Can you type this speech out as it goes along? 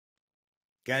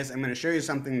Guys, I'm going to show you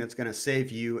something that's going to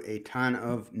save you a ton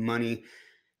of money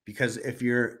because if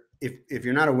you're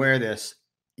not aware of this,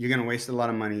 you're going to waste a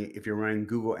lot of money if you're running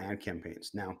Google ad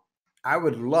campaigns. Now, I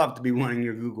would love to be running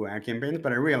your Google ad campaigns,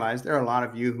 but I realize there are a lot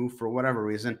of you who, for whatever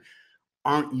reason,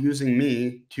 aren't using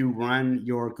me to run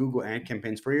your Google ad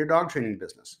campaigns for your dog training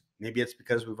business. Maybe it's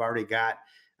because we've already got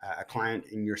a client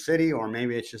in your city, or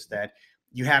maybe it's just that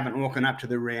you haven't woken up to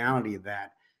the reality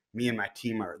that me and my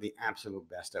team are the absolute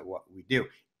best at what we do.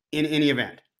 In any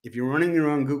event, if you're running your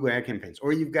own Google ad campaigns,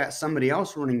 or you've got somebody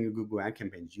else running your Google ad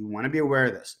campaigns, you want to be aware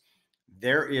of this.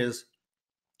 There is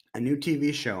a new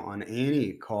TV show on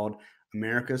A&E called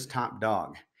America's Top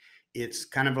Dog. It's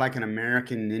kind of like an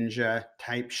American Ninja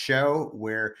type show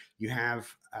where you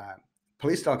have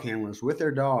police dog handlers with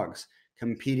their dogs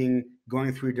competing,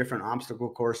 going through different obstacle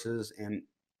courses and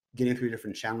getting through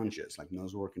different challenges like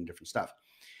nose work and different stuff.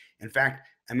 In fact,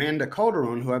 Amanda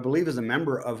Calderon, who I believe is a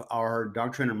member of our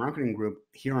dog trainer marketing group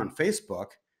here on Facebook,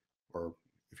 or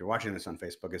if you're watching this on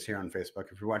Facebook, it's here on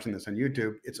Facebook. If you're watching this on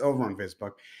YouTube, it's over on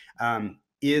Facebook.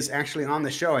 Is actually on the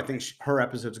show. I think her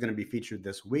episode is going to be featured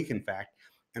this week, in fact,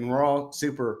 and we're all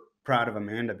super proud of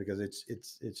Amanda because it's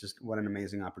just what an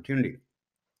amazing opportunity.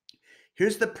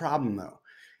 Here's the problem, though.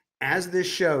 As this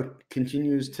show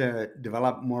continues to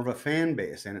develop more of a fan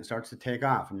base and it starts to take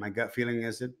off, and my gut feeling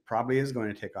is it probably is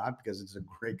going to take off because it's a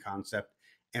great concept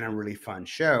and a really fun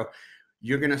show,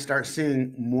 you're going to start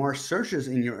seeing more searches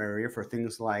in your area for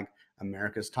things like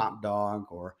America's Top Dog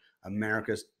or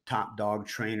America's Top Dog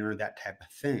Trainer, that type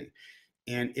of thing.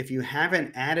 And if you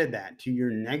haven't added that to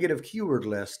your negative keyword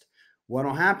list, what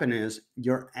will happen is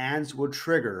your ads will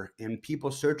trigger, and people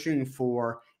searching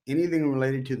for anything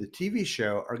related to the TV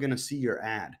show are going to see your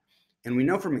ad. And we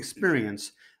know from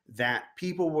experience that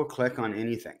people will click on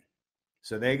anything.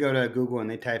 So they go to Google and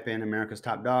they type in America's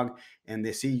Top Dog and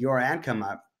they see your ad come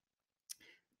up.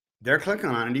 They're clicking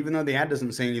on it, even though the ad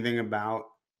doesn't say anything about,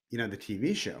 the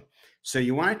TV show. So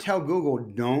you want to tell Google,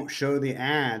 don't show the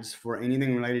ads for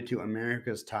anything related to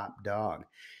America's Top Dog.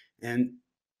 And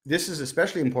this is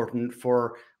especially important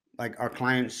for like our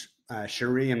clients,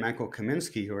 Cherie and Michael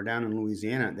Kaminsky, who are down in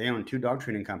Louisiana. They own 2 dog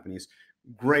training companies.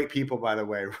 Great people, by the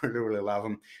way. Really, really love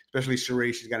them. Especially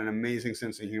Cherie. She's got an amazing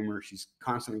sense of humor. She's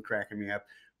constantly cracking me up.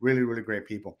 Really, really great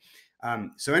people.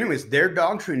 So anyways, their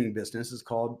dog training business is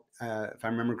called, if I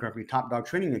remember correctly, Top Dog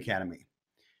Training Academy.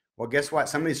 Well, guess what?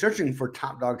 Somebody's searching for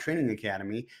Top Dog Training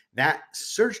Academy. That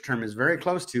search term is very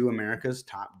close to America's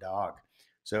Top Dog.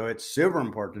 So it's super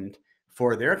important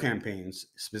for their campaigns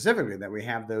specifically that we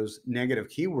have those negative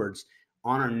keywords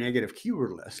on our negative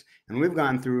keyword list. And we've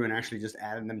gone through and actually just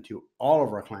added them to all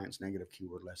of our clients' negative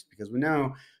keyword list because we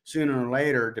know sooner or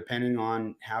later, depending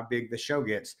on how big the show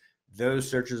gets, those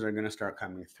searches are going to start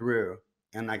coming through.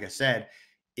 And like I said,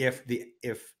 if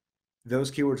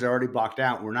those keywords are already blocked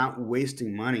out, we're not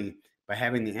wasting money by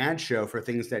having the ad show for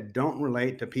things that don't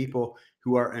relate to people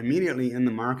who are immediately in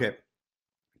the market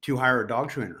to hire a dog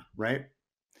trainer, right?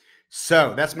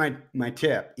 So that's my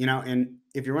tip, and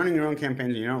if you're running your own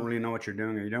campaigns and you don't really know what you're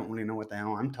doing or you don't really know what the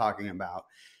hell I'm talking about,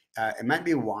 it might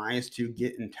be wise to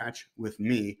get in touch with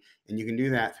me, and you can do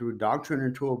that through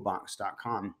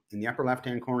dogtrainertoolbox.com. In the upper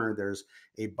left-hand corner, there's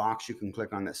a box you can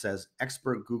click on that says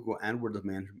Expert Google AdWords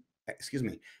Management,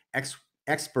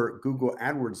 Expert Google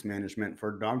AdWords Management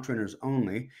for dog trainers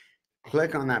only.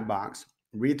 Click on that box,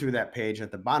 read through that page.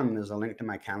 At the bottom, there's a link to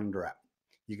my calendar app.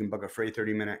 You can book a free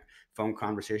 30-minute phone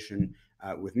conversation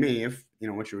with me if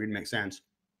what you read makes sense,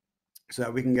 so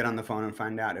that we can get on the phone and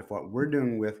find out if what we're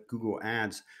doing with Google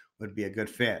Ads would be a good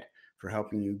fit for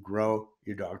helping you grow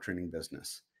your dog training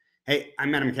business. Hey,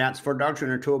 I'm Adam Katz for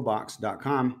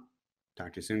dogtrainertoolbox.com.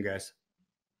 Talk to you soon, guys.